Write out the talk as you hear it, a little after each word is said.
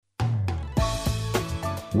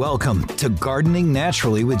Welcome to Gardening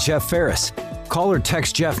Naturally with Jeff Ferris. Call or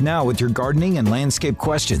text Jeff now with your gardening and landscape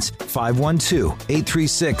questions.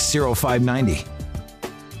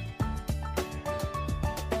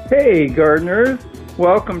 512-836-0590. Hey, gardeners.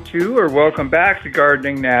 Welcome back to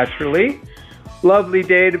Gardening Naturally. Lovely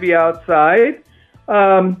day to be outside.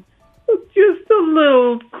 Just a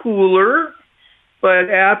little cooler, but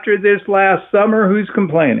after this last summer, who's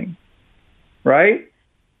complaining? Right?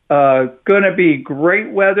 Going to be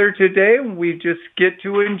great weather today, and we just get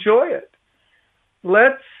to enjoy it.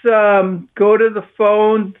 Let's go to the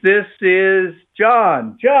phone. This is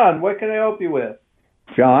John. John, what can I help you with?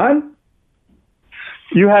 John?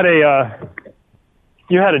 You had a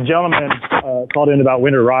gentleman called in about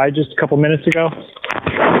winter rye just a couple minutes ago.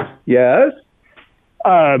 Yes.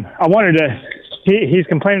 He's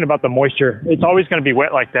complaining about the moisture. It's always going to be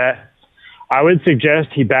wet like that. I would suggest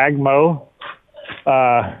he bag mow.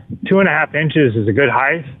 2.5 inches is a good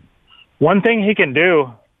height. One thing he can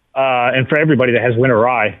do, and for everybody that has winter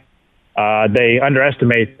rye, they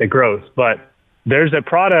underestimate the growth, but there's a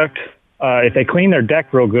product, if they clean their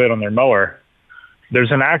deck real good on their mower,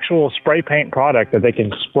 there's an actual spray paint product that they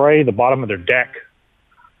can spray the bottom of their deck,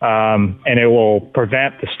 and it will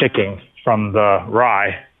prevent the sticking from the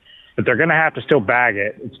rye. But they're going to have to still bag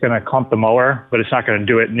it. It's going to clump the mower, but it's not going to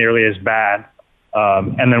do it nearly as bad.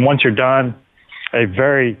 And then once you're done, a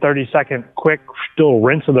very 30-second quick still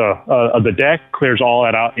rinse of the deck clears all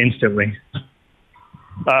that out instantly.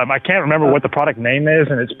 I can't remember what the product name is,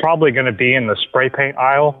 and it's probably going to be in the spray paint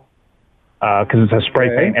aisle because it's a spray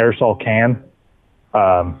paint aerosol can.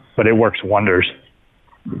 But it works wonders.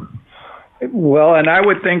 Well, and I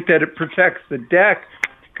would think that it protects the deck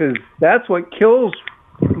because that's what kills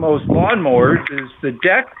most lawnmowers is the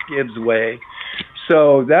deck gives way.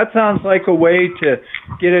 So that sounds like a way to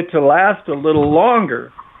get it to last a little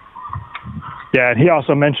longer. Yeah, and he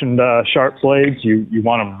also mentioned sharp blades. You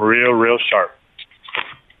want them real sharp.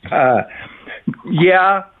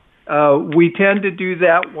 We tend to do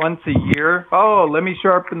that once a year. Oh, let me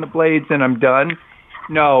sharpen the blades and I'm done.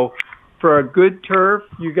 No, for a good turf,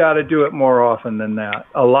 you got to do it more often than that,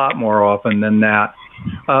 a lot more often than that.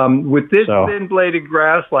 With this thin-bladed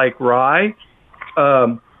grass like rye,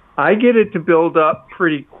 I get it to build up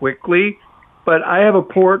pretty quickly, but I have a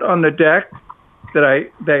port on the deck that I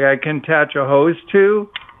can attach a hose to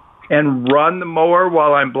and run the mower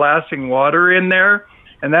while I'm blasting water in there,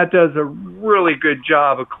 and that does a really good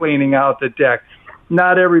job of cleaning out the deck.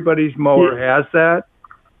 Not everybody's mower has that.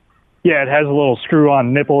 Yeah, it has a little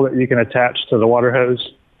screw-on nipple that you can attach to the water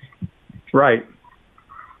hose. Right.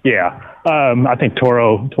 Yeah. I think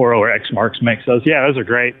Toro or X-Marks makes those. Yeah, those are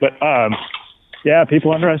great. But, yeah,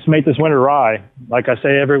 people underestimate this winter rye. Like I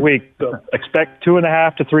say every week, expect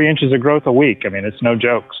 2.5 to 3 inches of growth a week. I mean, it's no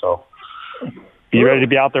joke. So be ready to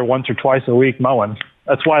be out there once or twice a week mowing.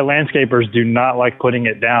 That's why landscapers do not like putting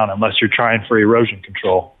it down unless you're trying for erosion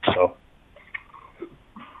control. So.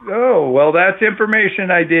 Oh, well, that's information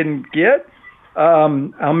I didn't get.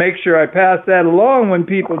 I'll make sure I pass that along when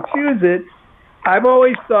people choose it. I've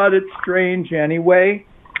always thought it strange anyway.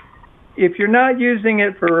 If you're not using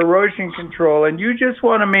it for erosion control and you just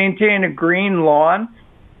want to maintain a green lawn,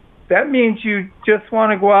 that means you just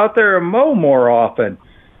want to go out there and mow more often.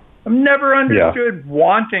 I've never understood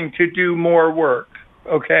wanting to do more work,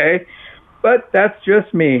 okay? But that's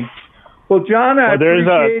just me. Well, John, I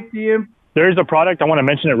appreciate the There's a product, I want to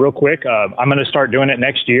mention it real quick. I'm going to start doing it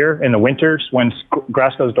next year in the winters when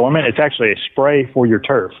grass goes dormant. It's actually a spray for your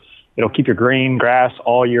turf. It'll keep your green grass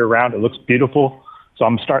all year round. It looks beautiful. So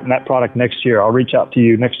I'm starting that product next year. I'll reach out to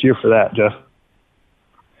you next year for that, Jeff.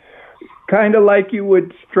 Kind of like you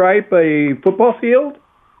would stripe a football field?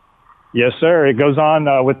 Yes, sir. It goes on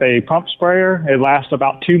with a pump sprayer. It lasts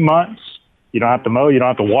about 2 months. You don't have to mow. You don't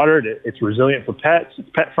have to water it. It's resilient for pets. It's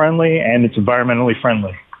pet friendly and it's environmentally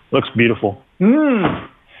friendly. Looks beautiful.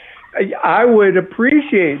 I would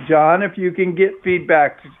appreciate, John, if you can get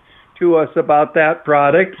feedback to us about that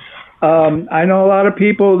product. I know a lot of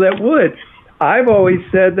people that would. I've always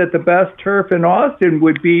said that the best turf in Austin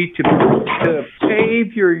would be to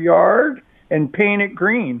pave your yard and paint it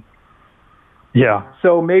green. Yeah.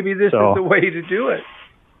 So maybe this is the way to do it.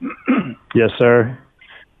 Yes, sir.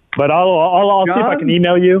 But I'll see if I can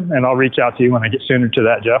email you, and I'll reach out to you when I get sooner to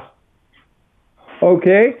that, Jeff.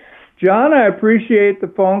 Okay. John, I appreciate the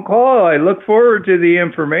phone call. I look forward to the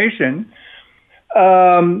information.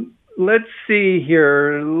 Let's see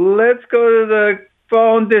here. Let's go to the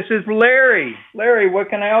phone. This is Larry. Larry, what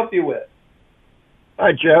can I help you with?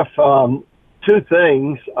 Hi, Jeff. Two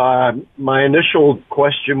things. My initial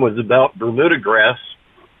question was about Bermuda grass.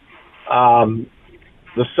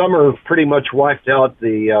 the summer pretty much wiped out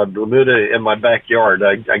the Bermuda in my backyard.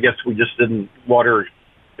 I guess we just didn't water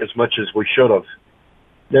as much as we should have.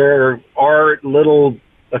 There are little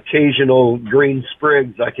occasional green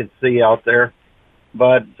sprigs I can see out there,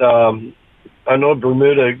 but I know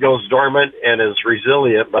Bermuda goes dormant and is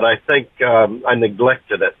resilient, but I think I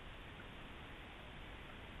neglected it.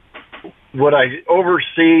 Would I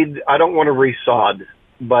overseed? I don't want to resod,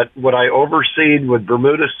 but would I overseed with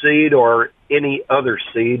Bermuda seed or any other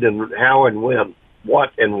seed, and how and when?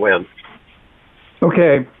 What and when?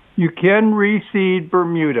 Okay, you can reseed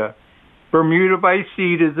Bermuda. Bermuda by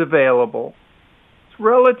seed is available. It's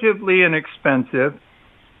relatively inexpensive.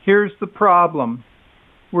 Here's the problem.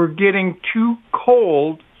 We're getting too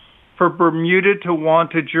cold for Bermuda to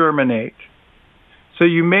want to germinate. So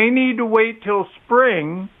you may need to wait till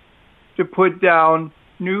spring to put down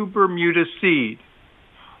new Bermuda seed.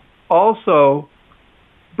 Also,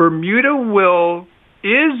 Bermuda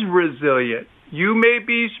is resilient. You may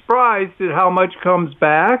be surprised at how much comes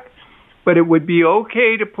back, but it would be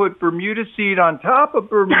okay to put Bermuda seed on top of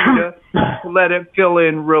Bermuda to let it fill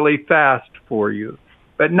in really fast for you.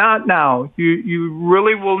 But not now. You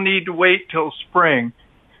really will need to wait till spring.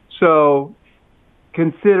 So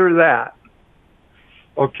consider that.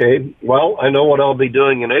 Okay. Well, I know what I'll be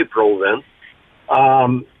doing in April then. I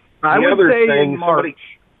would say in March.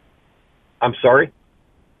 I'm sorry?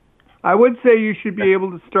 I would say you should be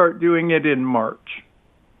able to start doing it in March.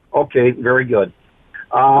 Okay, very good.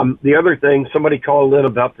 The other thing, somebody called in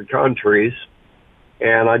about pecan trees,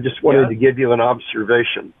 and I just wanted to give you an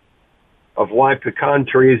observation of why pecan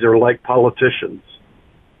trees are like politicians.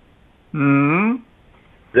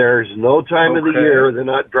 There's no time of the year they're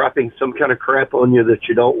not dropping some kind of crap on you that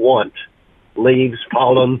you don't want. Leaves,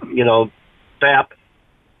 pollen, sap.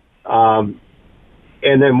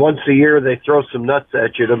 And then once a year they throw some nuts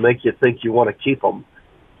at you to make you think you want to keep them.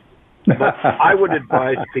 But I would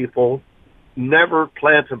advise people never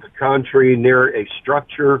plant a pecan tree near a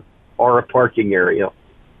structure or a parking area.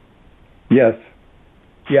 Yes.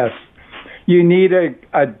 You need a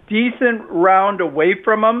decent round away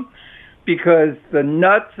from them because the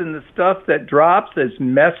nuts and the stuff that drops is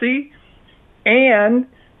messy, and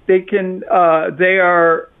they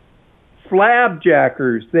are slab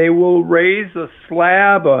jackers. They will raise a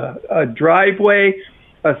slab, a driveway,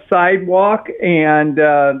 a sidewalk, and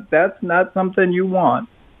that's not something you want.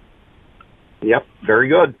 Yep, very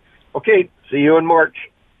good. Okay, see you in March.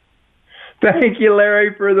 Thank you,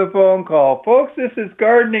 Larry, for the phone call. Folks, this is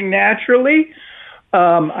Gardening Naturally.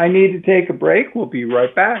 I need to take a break. We'll be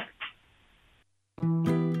right back.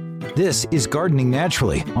 This is Gardening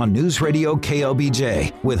Naturally on News Radio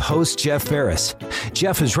KLBJ with host Jeff Ferris.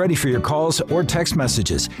 Jeff is ready for your calls or text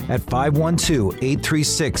messages at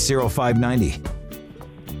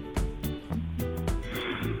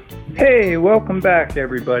 512-836-0590. Hey, welcome back,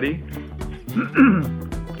 everybody.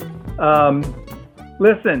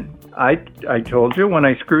 Listen, I told you when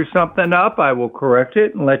I screw something up, I will correct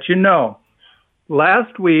it and let you know.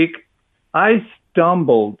 Last week, I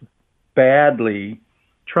stumbled badly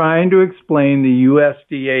trying to explain the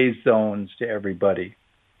USDA zones to everybody.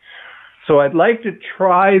 So I'd like to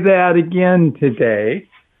try that again today.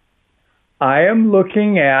 I am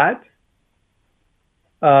looking at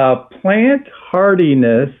plant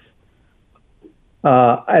hardiness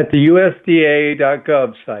at the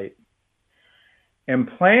USDA.gov site. And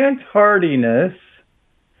plant hardiness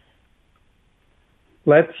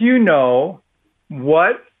lets you know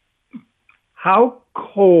how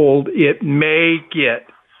cold it may get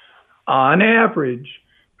on average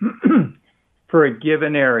for a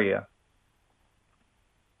given area.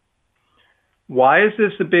 Why is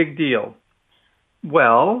this a big deal?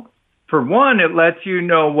 Well, for one, it lets you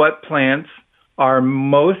know what plants are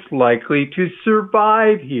most likely to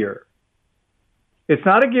survive here. It's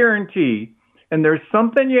not a guarantee, and there's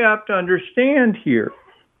something you have to understand here.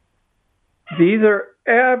 These are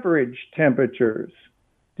average temperatures.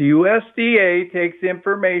 The USDA takes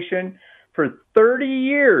information for 30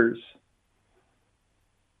 years,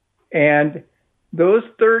 and those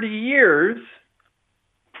 30 years,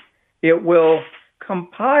 it will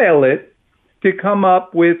compile it to come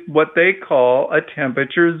up with what they call a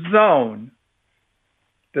temperature zone.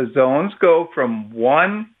 The zones go from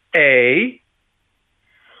 1A,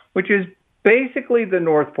 which is basically the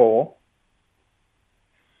North Pole,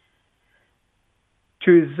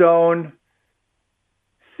 to zone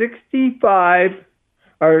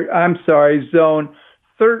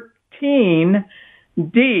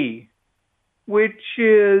 13D, which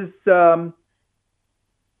is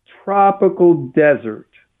tropical desert,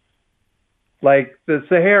 like the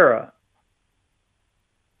Sahara.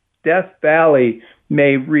 Death Valley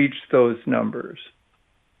may reach those numbers.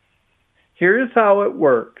 Here's how it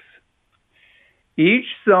works. Each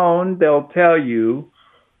zone, they'll tell you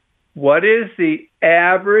what is the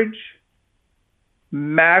average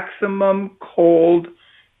maximum cold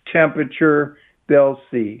temperature they'll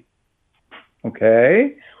see.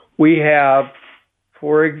 Okay? We have,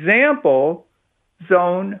 for example,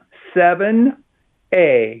 zone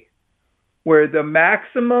 7A, where the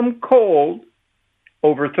maximum cold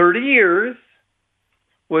over 30 years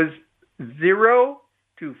was 0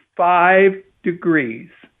 to 5 degrees.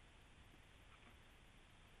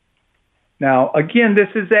 Now, again, this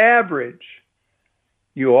is average.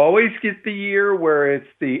 You always get the year where it's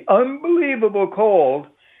the unbelievable cold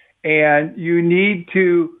and you need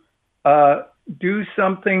to do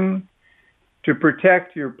something to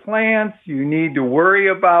protect your plants. You need to worry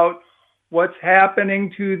about what's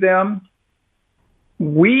happening to them.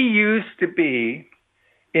 We used to be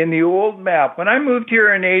in the old map. When I moved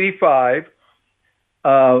here in 85,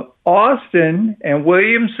 Austin and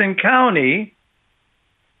Williamson County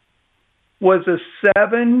was a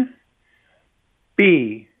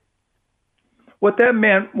 7B. What that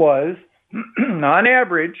meant was, on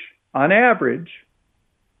average,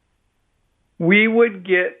 we would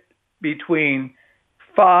get between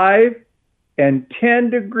 5 and 10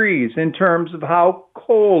 degrees in terms of how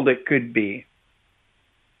cold it could be.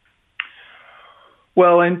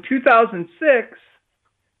 Well, in 2006,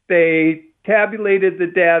 they tabulated the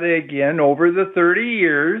data again over the 30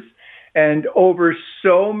 years and over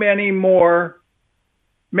so many more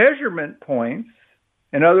measurement points.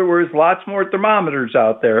 In other words, lots more thermometers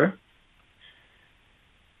out there.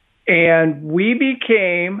 And we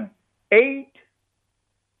became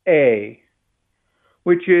 8A,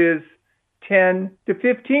 which is 10 to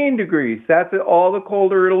 15 degrees. That's all the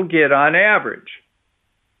colder it'll get on average.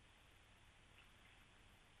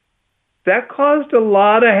 That caused a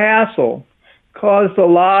lot of hassle, caused a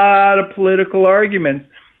lot of political arguments,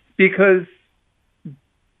 because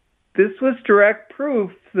this was direct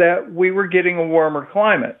proof that we were getting a warmer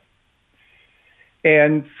climate.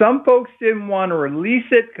 And some folks didn't want to release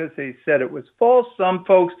it because they said it was false. Some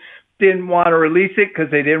folks didn't want to release it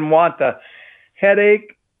because they didn't want the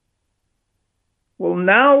headache. Well,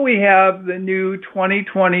 now we have the new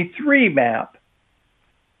 2023 map.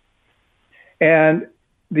 And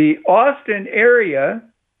the Austin area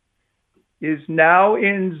is now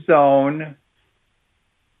in zone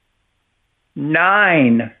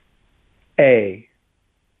 9A.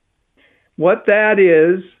 What that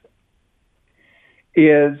is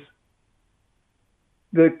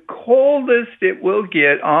the coldest it will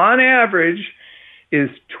get on average is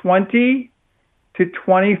 20 to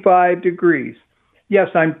 25 degrees. Yes,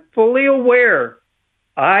 I'm fully aware.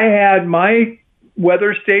 I had my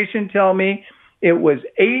weather station tell me it was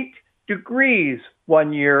 8 degrees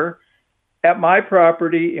one year at my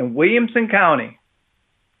property in Williamson County.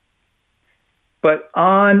 But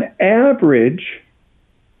on average,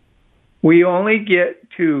 we only get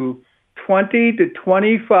to 20 to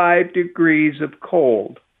 25 degrees of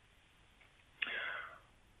cold.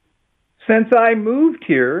 Since I moved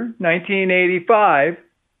here, 1985,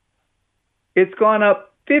 it's gone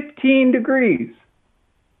up 15 degrees.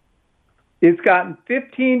 It's gotten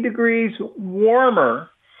 15 degrees warmer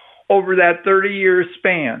over that 30-year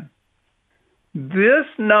span. This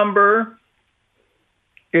number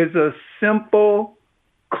is a simple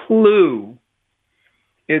clue.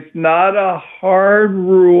 It's not a hard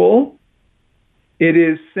rule. It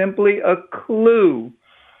is simply a clue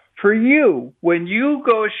for you. When you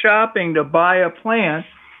go shopping to buy a plant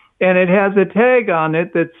and it has a tag on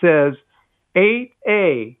it that says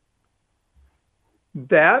 8A,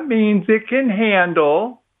 that means it can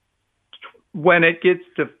handle when it gets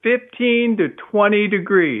to 15 to 20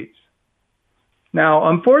 degrees. Now,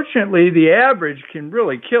 unfortunately, the average can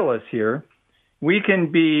really kill us here. We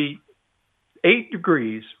can be 8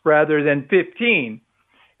 degrees rather than 15,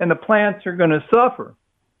 and the plants are going to suffer.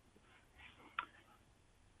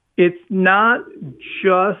 It's not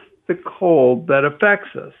just the cold that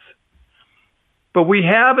affects us, but we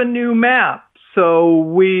have a new map, so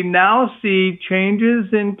we now see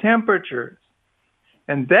changes in temperatures.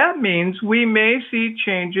 And that means we may see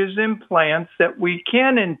changes in plants that we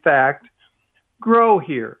can, in fact, grow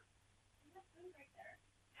here.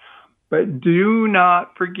 But do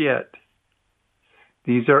not forget,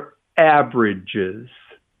 these are averages.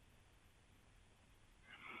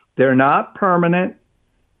 They're not permanent.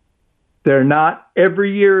 They're not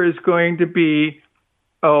every year is going to be,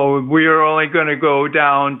 oh, we are only going to go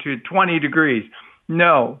down to 20 degrees.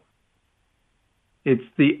 No. It's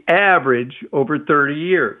the average over 30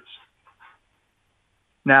 years.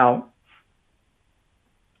 Now,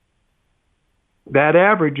 that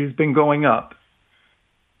average has been going up.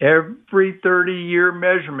 Every 30-year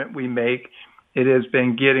measurement we make, it has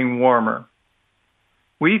been getting warmer.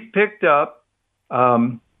 We've picked up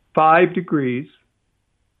 5 degrees.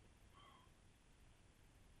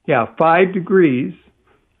 5 degrees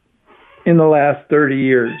in the last 30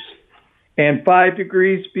 years, and 5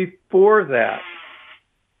 degrees before that.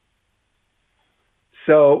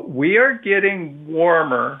 So we are getting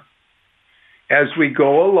warmer as we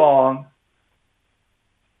go along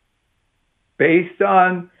based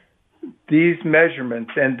on these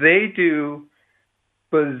measurements, and they do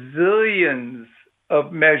bazillions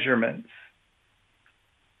of measurements.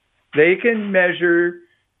 They can measure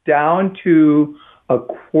down to a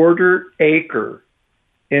quarter acre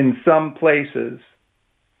in some places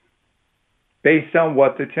based on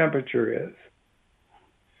what the temperature is.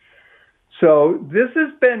 So this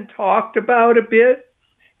has been talked about a bit,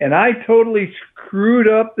 and I totally screwed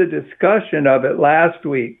up the discussion of it last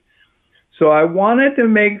week. So I wanted to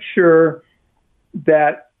make sure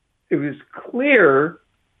that it was clear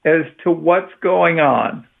as to what's going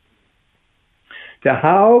on, to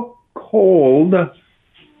how cold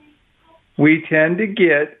we tend to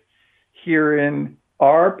get here in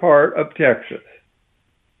our part of Texas.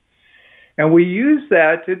 And we use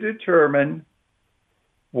that to determine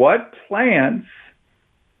what plants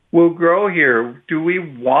will grow here. Do we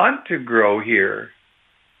want to grow here?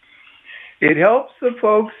 It helps the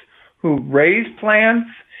folks who raise plants.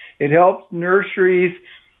 It helps nurseries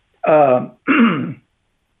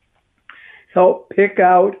help pick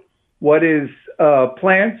out what is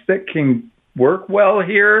plants that can work well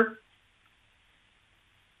here.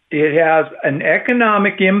 It has an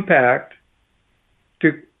economic impact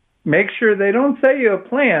to make sure they don't sell you a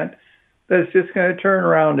plant that's just going to turn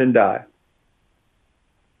around and die.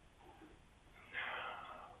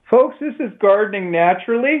 Folks, this is Gardening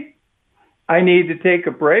Naturally. I need to take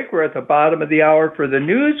a break. We're at the bottom of the hour for the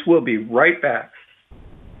news. We'll be right back.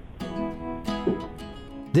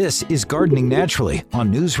 This is Gardening Naturally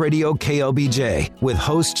on News Radio KLBJ with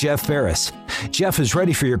host Jeff Ferris. Jeff is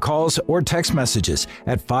ready for your calls or text messages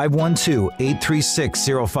at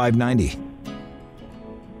 512-836-0590.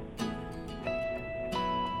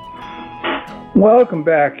 Welcome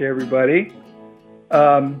back, everybody.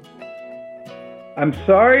 I'm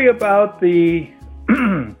sorry about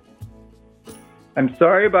I'm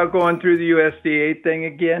sorry about going through the USDA thing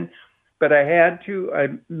again, but I had to. I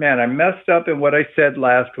messed up in what I said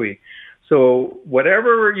last week. So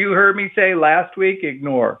whatever you heard me say last week,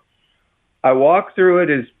 ignore. I walked through it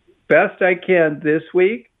as best I can this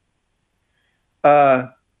week. Try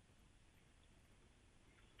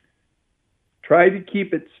to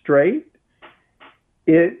keep it straight.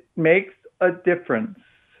 It makes a difference.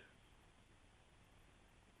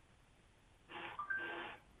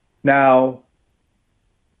 Now,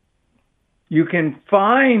 you can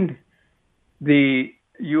find the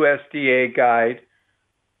USDA guide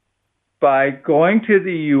by going to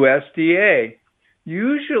the USDA.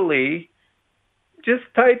 Usually, just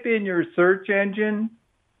type in your search engine,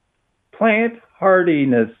 plant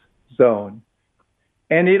hardiness zone,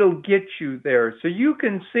 and it'll get you there. So you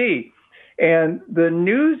can see. And the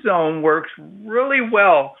new zone works really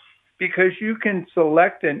well because you can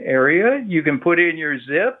select an area, you can put in your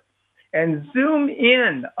zip, and zoom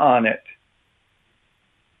in on it.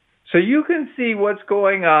 So you can see what's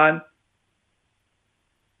going on.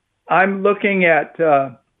 I'm looking at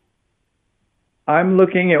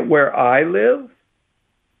where I live,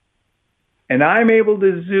 and I'm able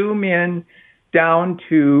to zoom in down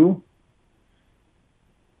to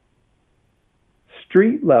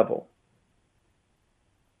street level.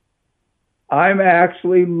 I'm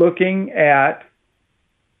actually looking at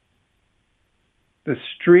the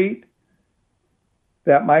street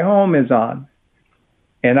that my home is on,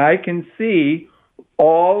 and I can see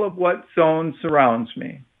all of what zone surrounds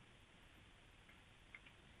me.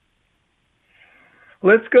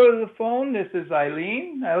 Let's go to the phone. This is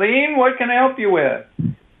Eileen. Eileen, what can I help you with?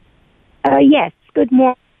 Yes, good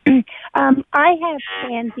morning. I have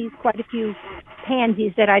pansies, quite a few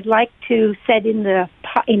pansies that I'd like to set in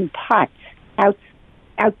pots,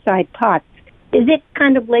 outside pots. Is it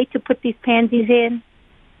kind of late to put these pansies in?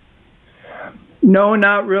 No,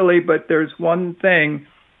 not really, but there's one thing.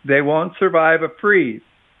 They won't survive a freeze.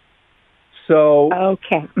 So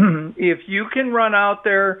okay. If you can run out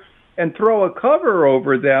there and throw a cover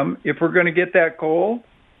over them, if we're going to get that cold,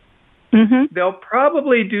 they'll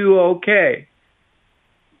probably do okay.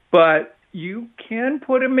 But you can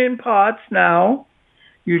put them in pots now.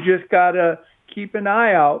 You just got to keep an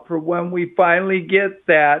eye out for when we finally get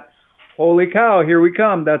that, holy cow, here we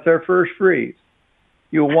come. That's our first freeze.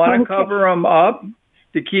 You'll want to Okay. cover them up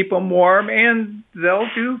to keep them warm, and they'll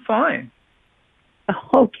do fine.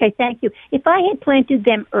 Okay, thank you. If I had planted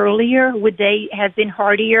them earlier, would they have been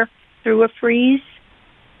hardier through a freeze?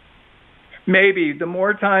 Maybe the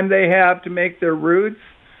more time they have to make their roots,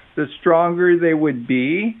 the stronger they would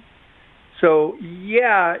be. So,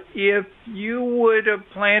 yeah, if you would have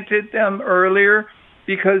planted them earlier,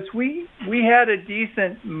 because we had a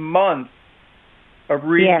decent month of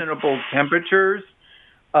reasonable temperatures,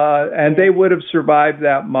 and they would have survived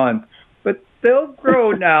that month. But they'll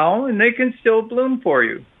grow now, and they can still bloom for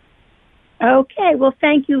you. Okay, well,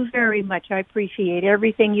 thank you very much. I appreciate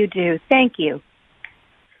everything you do. Thank you.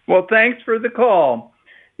 Well, thanks for the call.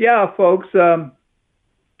 Yeah, folks,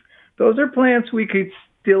 those are plants we could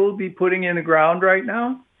still be putting in the ground right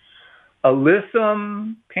now.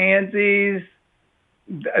 Alyssum, pansies,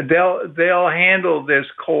 they'll handle this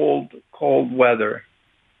cold weather.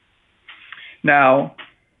 Now,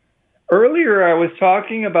 earlier I was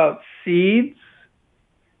talking about seeds.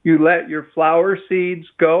 You let your flower seeds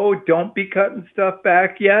go. Don't be cutting stuff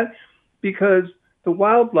back yet, because the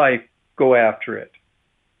wildlife go after it.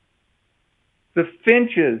 The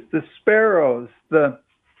finches, the sparrows, the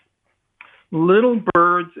little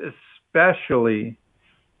birds especially,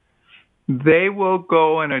 they will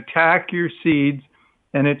go and attack your seeds,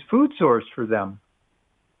 and it's food source for them.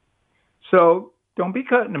 So don't be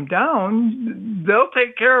cutting them down. They'll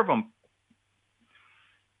take care of them.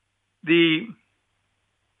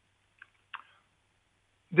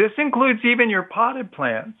 This includes even your potted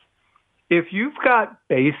plants. If you've got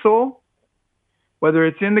basil, whether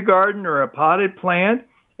it's in the garden or a potted plant,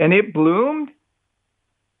 and it bloomed,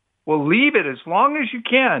 well, leave it as long as you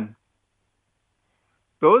can.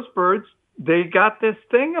 Those birds, they got this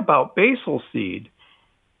thing about basil seed.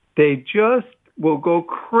 They just will go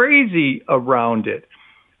crazy around it.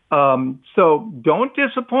 So don't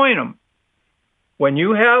disappoint them. When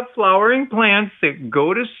you have flowering plants that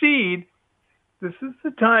go to seed, this is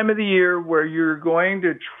the time of the year where you're going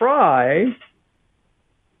to try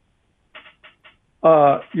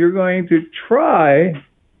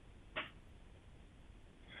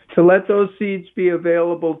to let those seeds be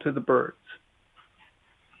available to the birds.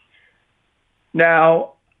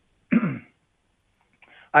 Now,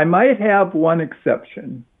 I might have one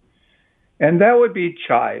exception, and that would be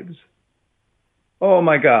chives. Oh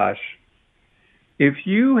my gosh. If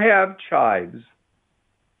you have chives,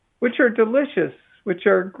 which are delicious, which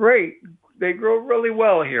are great, they grow really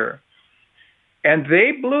well here, and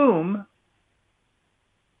they bloom,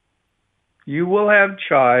 you will have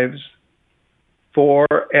chives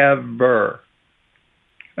forever.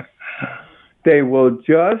 They will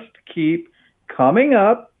just keep coming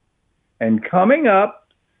up, and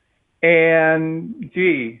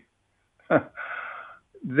gee,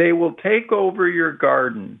 they will take over your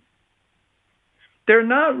garden. They're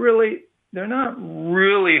not really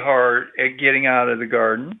hard at getting out of the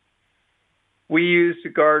garden. We use the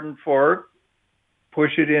garden fork,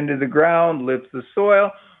 push it into the ground, lift the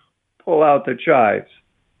soil, pull out the chives.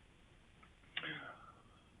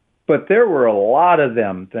 But there were a lot of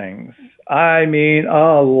them things. I mean,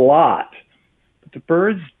 a lot. But the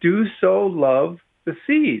birds do so love the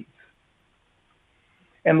seeds.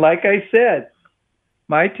 And like I said,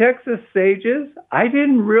 my Texas sages, I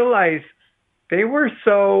didn't realize they were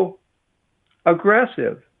so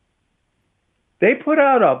aggressive. They put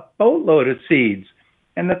out a boatload of seeds.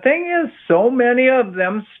 And the thing is, so many of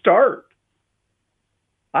them start.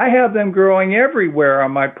 I have them growing everywhere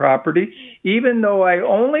on my property, even though I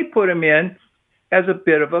only put them in as a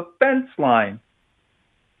bit of a fence line.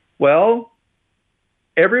 Well,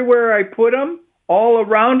 everywhere I put them, all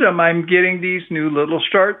around them, I'm getting these new little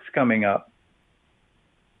starts coming up.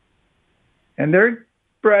 And they're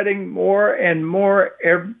spreading more and more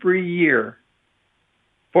every year.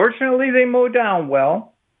 Fortunately, they mow down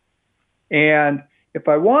well. And if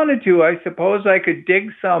I wanted to, I suppose I could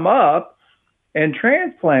dig some up and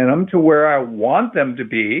transplant them to where I want them to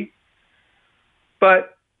be.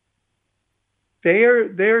 But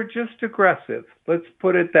they're just aggressive. Let's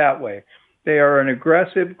put it that way. They are an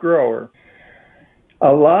aggressive grower.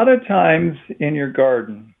 A lot of times in your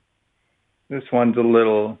garden, this one's a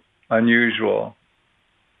little unusual.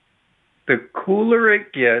 The cooler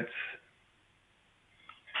it gets,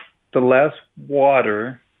 the less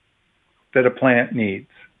water that a plant needs.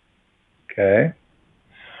 Okay?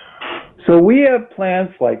 So we have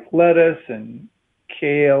plants like lettuce and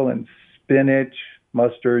kale and spinach,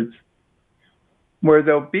 mustards, where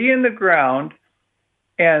they'll be in the ground,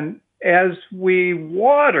 and as we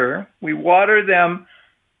water them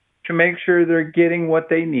to make sure they're getting what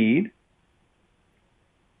they need.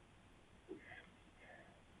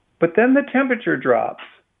 but then the temperature drops.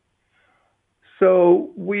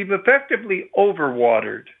 So we've effectively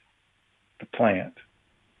overwatered the plant.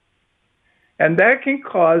 And that can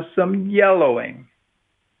cause some yellowing.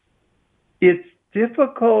 It's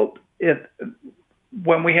difficult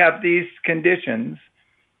when we have these conditions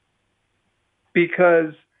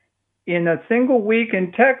because in a single week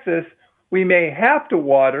in Texas, we may have to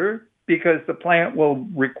water because the plant will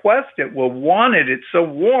request it, will want it. It's so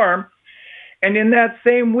warm. And in that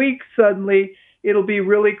same week, suddenly it'll be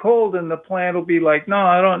really cold and the plant will be like, no,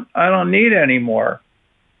 I don't need any more.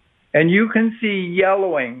 And you can see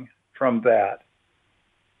yellowing from that.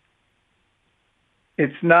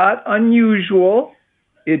 It's not unusual.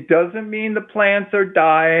 It doesn't mean the plants are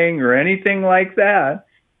dying or anything like that.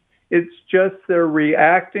 It's just they're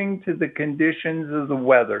reacting to the conditions of the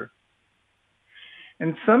weather.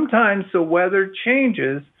 And sometimes the weather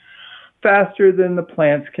changes faster than the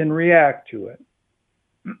plants can react to it.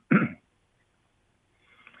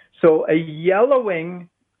 So a yellowing,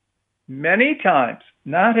 many times,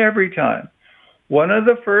 not every time, one of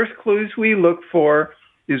the first clues we look for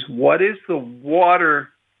is what is the water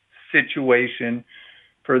situation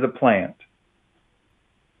for the plant.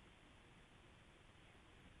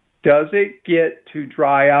 Does it get to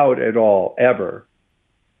dry out at all, ever?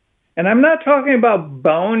 And I'm not talking about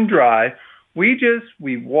bone dry. We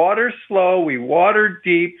water slow, we water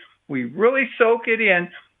deep, we really soak it in,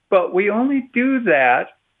 but we only do that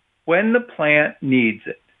when the plant needs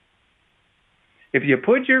it. If you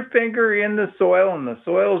put your finger in the soil and the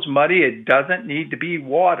soil is muddy, it doesn't need to be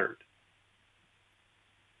watered.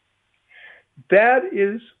 That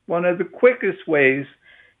is one of the quickest ways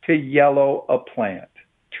to yellow a plant.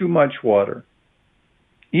 Too much water,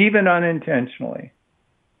 even unintentionally.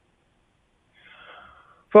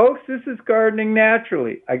 Folks, this is Gardening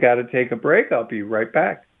Naturally. I got to take a break. I'll be right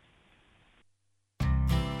back.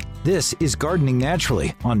 This is Gardening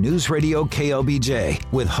Naturally on News Radio KLBJ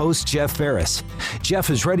with host Jeff Ferris. Jeff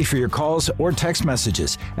is ready for your calls or text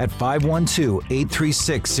messages at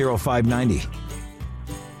 512-836-0590.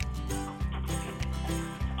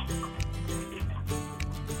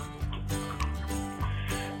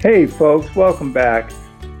 Hey folks, welcome back.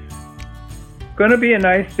 Going to be a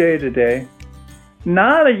nice day today.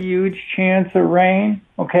 Not a huge chance of rain,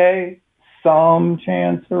 okay? Some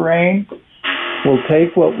chance of rain. We'll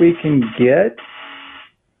take what we can get.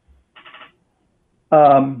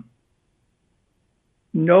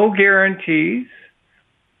 No guarantees.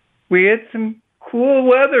 We had some cool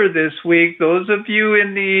weather this week. Those of you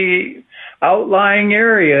in the outlying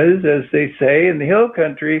areas, as they say, in the hill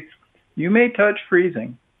country, you may touch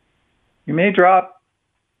freezing. You may drop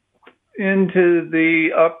into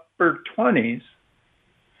the upper 20s.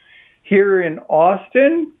 Here in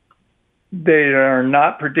Austin, they are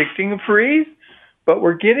not predicting a freeze, but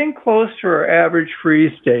we're getting close to our average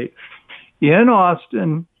freeze date. In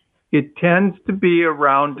Austin, it tends to be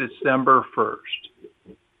around December 1st.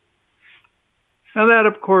 Now that,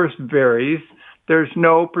 of course, varies. There's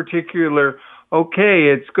no particular, okay,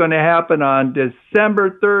 it's going to happen on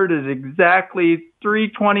December 3rd at exactly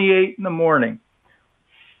 3:28 in the morning.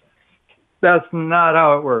 That's not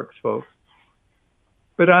how it works, folks.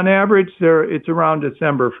 But on average, it's around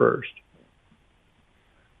December 1st.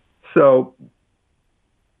 So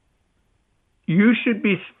you should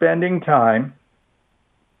be spending time,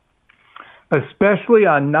 especially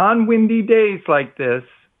on non-windy days like this,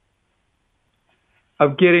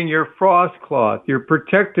 of getting your frost cloth, your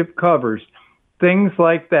protective covers, things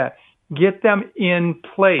like that. Get them in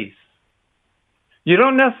place. You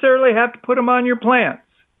don't necessarily have to put them on your plants.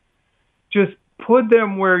 Just put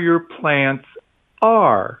them where your plants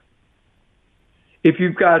are. If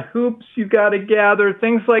you've got hoops you got to gather,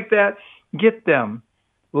 things like that, get them.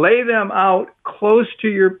 Lay them out close to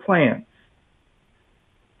your plants.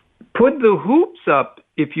 Put the hoops up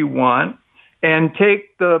if you want, and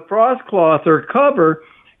take the frost cloth or cover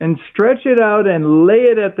and stretch it out and lay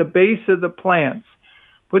it at the base of the plants.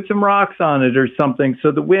 Put some rocks on it or something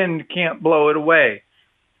so the wind can't blow it away.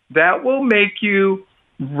 That will make you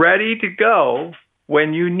ready to go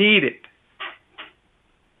when you need it.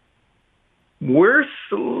 We're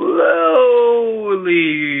slowly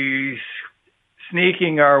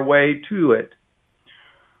sneaking our way to it.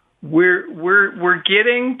 We're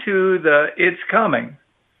getting to the it's coming,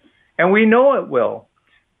 and we know it will.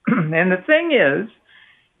 And the thing is,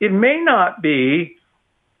 it may not be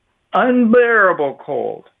unbearable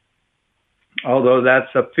cold, although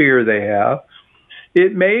that's a fear they have.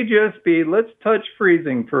 It may just be, let's touch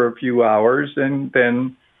freezing for a few hours and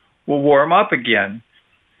then we'll warm up again.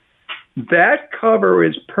 That cover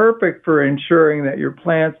is perfect for ensuring that your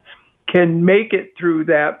plants can make it through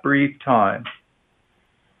that brief time.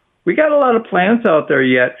 We got a lot of plants out there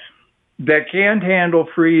yet that can't handle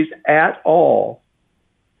freeze at all.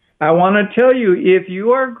 I want to tell you, if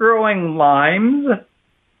you are growing limes,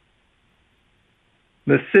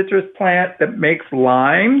 the citrus plant that makes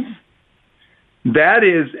limes, that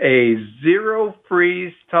is a zero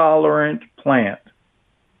freeze tolerant plant.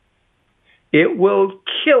 It will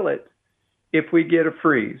kill it if we get a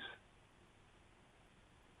freeze.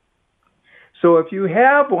 So if you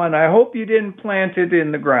have one, I hope you didn't plant it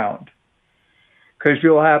in the ground, because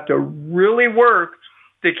you'll have to really work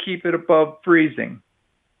to keep it above freezing.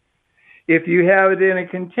 If you have it in a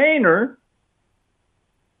container,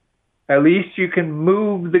 at least you can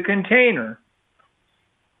move the container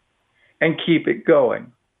and keep it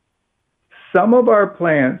going. Some of our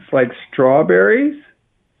plants, like strawberries,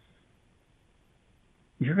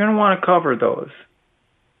 you're going to want to cover those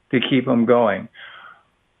to keep them going.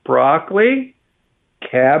 Broccoli,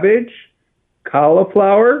 cabbage,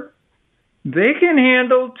 cauliflower, they can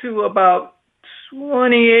handle to about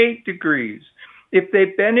 28 degrees. If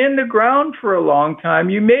they've been in the ground for a long time,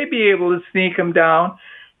 you may be able to sneak them down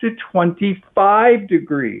to 25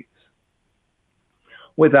 degrees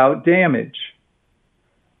without damage.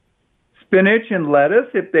 Spinach and lettuce,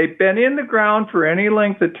 if they've been in the ground for any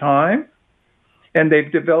length of time and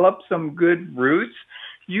they've developed some good roots,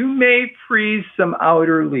 you may freeze some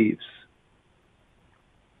outer leaves.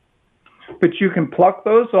 But you can pluck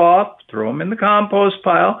those off, throw them in the compost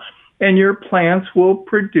pile, and your plants will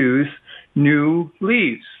produce new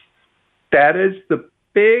leaves. That is the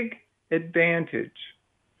big advantage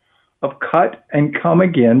of cut and come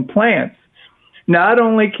again plants. Not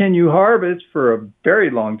only can you harvest for a very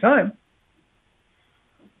long time,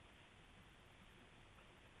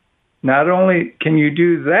 not only can you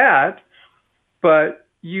do that, but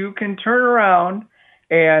you can turn around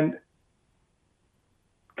and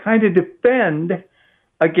kind of defend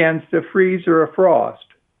against a freeze or a frost.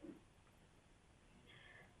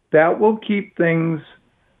 That will keep things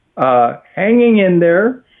hanging in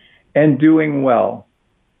there and doing well.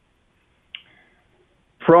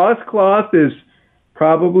 Frost cloth is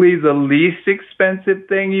probably the least expensive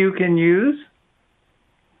thing you can use.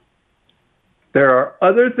 There are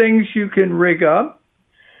other things you can rig up.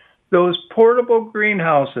 Those portable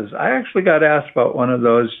greenhouses. I actually got asked about one of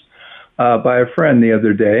those by a friend the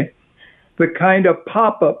other day. The kind of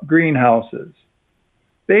pop-up greenhouses.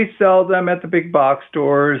 They sell them at the big box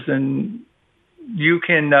stores, and you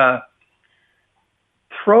can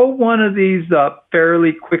throw one of these up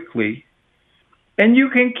fairly quickly, and you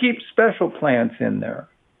can keep special plants in there.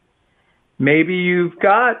 Maybe you've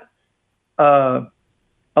got a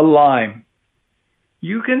lime.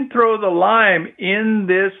 You can throw the lime in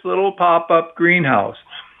this little pop-up greenhouse.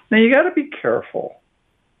 Now, you got to be careful.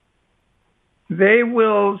 They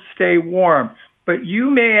will stay warm, but you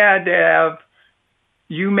may have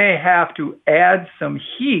to add some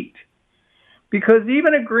heat, because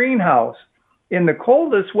even a greenhouse, in the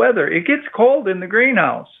coldest weather, it gets cold in the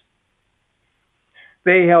greenhouse.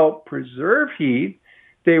 They help preserve heat.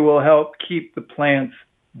 They will help keep the plants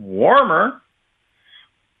warmer,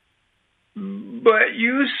 but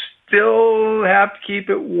you still have to keep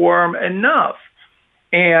it warm enough.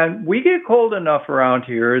 And we get cold enough around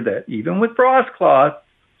here that even with frost cloth,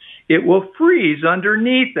 it will freeze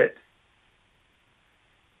underneath it.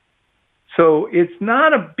 So it's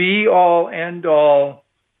not a be-all, end-all,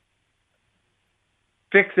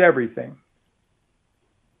 fix everything.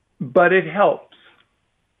 But it helps.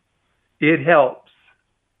 It helps.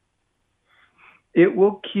 It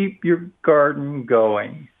will keep your garden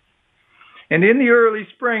going. And in the early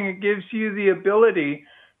spring, it gives you the ability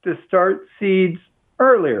to start seeds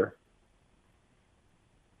earlier.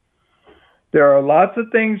 There are lots of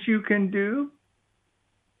things you can do.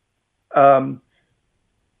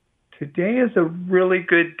 Today is a really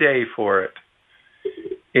good day for it.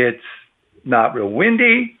 It's not real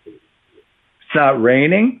windy. It's not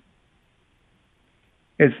raining.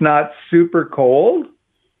 It's not super cold.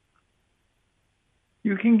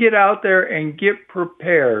 You can get out there and get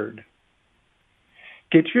prepared.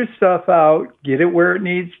 Get your stuff out, get it where it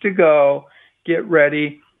needs to go, get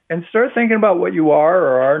ready, and start thinking about what you are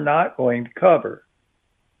or are not going to cover.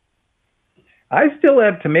 I still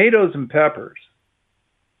have tomatoes and peppers.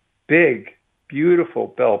 Big, beautiful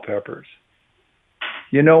bell peppers.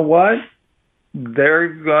 You know what? They're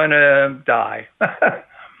going to die.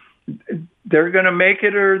 They're going to make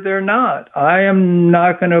it or they're not. I am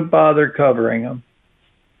not going to bother covering them.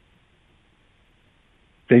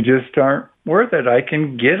 They just aren't worth it. I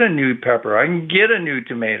can get a new pepper. I can get a new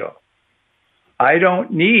tomato. I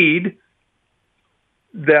don't need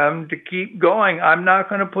them to keep going. I'm not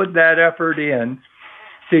going to put that effort in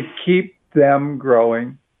to keep them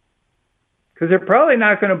growing because they're probably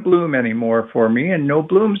not going to bloom anymore for me, and no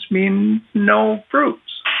blooms means no fruits.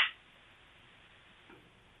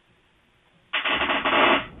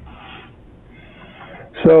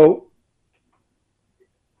 So,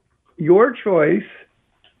 your choice.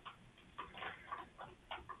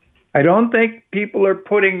 I don't think people are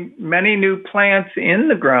putting many new plants in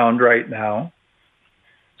the ground right now.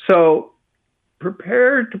 So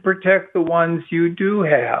prepare to protect the ones you do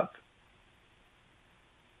have.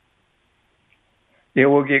 It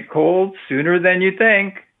will get cold sooner than you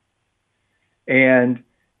think. And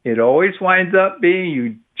it always winds up being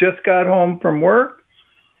you just got home from work.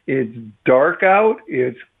 It's dark out.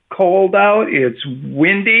 It's cold out. It's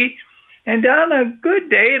windy. And on a good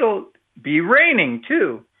day, it'll be raining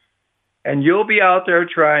too. And you'll be out there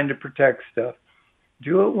trying to protect stuff.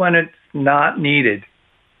 Do it when it's not needed.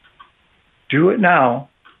 Do it now.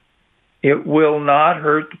 It will not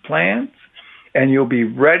hurt the plants, and you'll be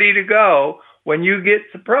ready to go when you get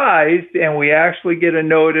surprised and we actually get a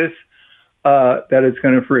notice that it's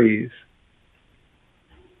going to freeze.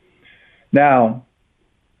 Now,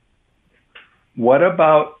 what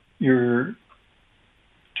about your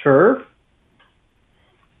turf?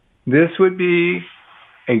 This would be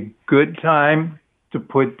a good time to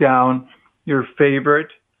put down your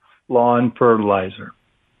favorite lawn fertilizer.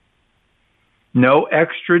 No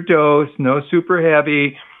extra dose, no super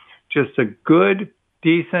heavy, just a good,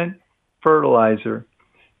 decent fertilizer.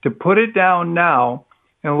 To put it down now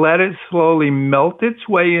and let it slowly melt its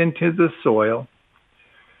way into the soil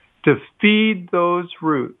to feed those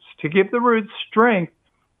roots, to give the roots strength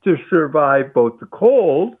to survive both the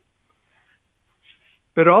cold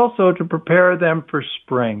but also to prepare them for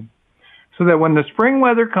spring. So that when the spring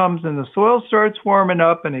weather comes and the soil starts warming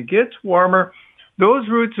up and it gets warmer, those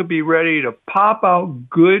roots will be ready to pop out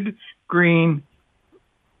good, green,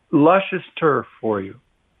 luscious turf for you.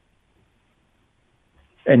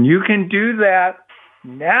 And you can do that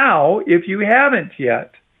now if you haven't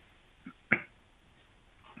yet.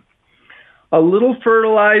 A little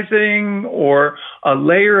fertilizing or a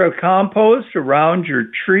layer of compost around your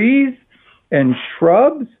trees and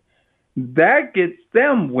shrubs, that gets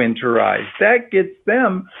them winterized. That gets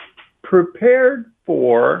them prepared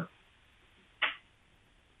for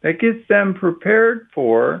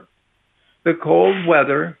the cold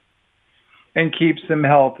weather and keeps them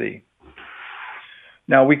healthy.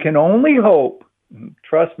 Now we can only hope,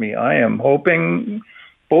 trust me, I am hoping,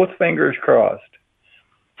 both fingers crossed,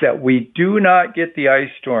 that we do not get the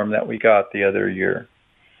ice storm that we got the other year.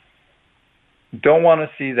 Don't want to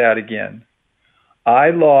see that again.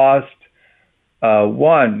 I lost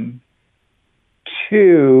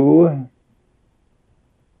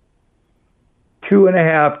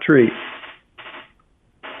 2.5 trees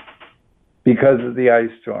because of the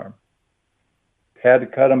ice storm. Had to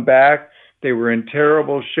cut them back. They were in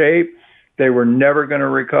terrible shape. They were never going to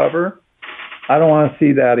recover. I don't want to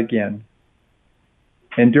see that again.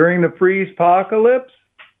 And during the freeze apocalypse,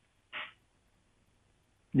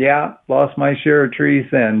 lost my share of trees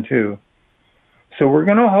then too. So we're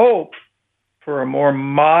going to hope for a more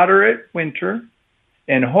moderate winter,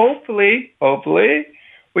 and hopefully,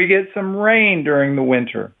 we get some rain during the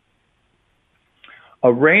winter.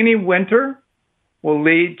 A rainy winter will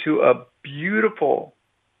lead to a beautiful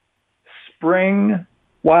spring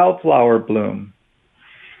wildflower bloom.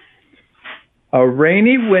 A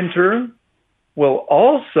rainy winter will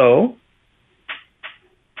also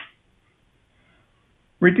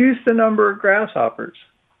reduce the number of grasshoppers.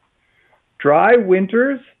 Dry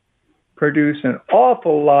winters produce an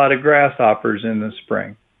awful lot of grasshoppers in the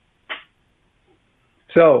spring.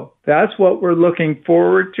 So that's what we're looking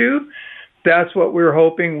forward to. That's what we're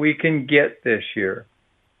hoping we can get this year.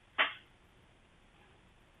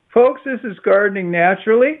 Folks, this is Gardening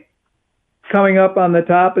Naturally. Coming up on the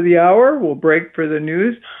top of the hour, we'll break for the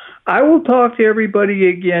news. I will talk to everybody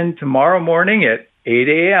again tomorrow morning at 8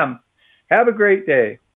 a.m. Have a great day.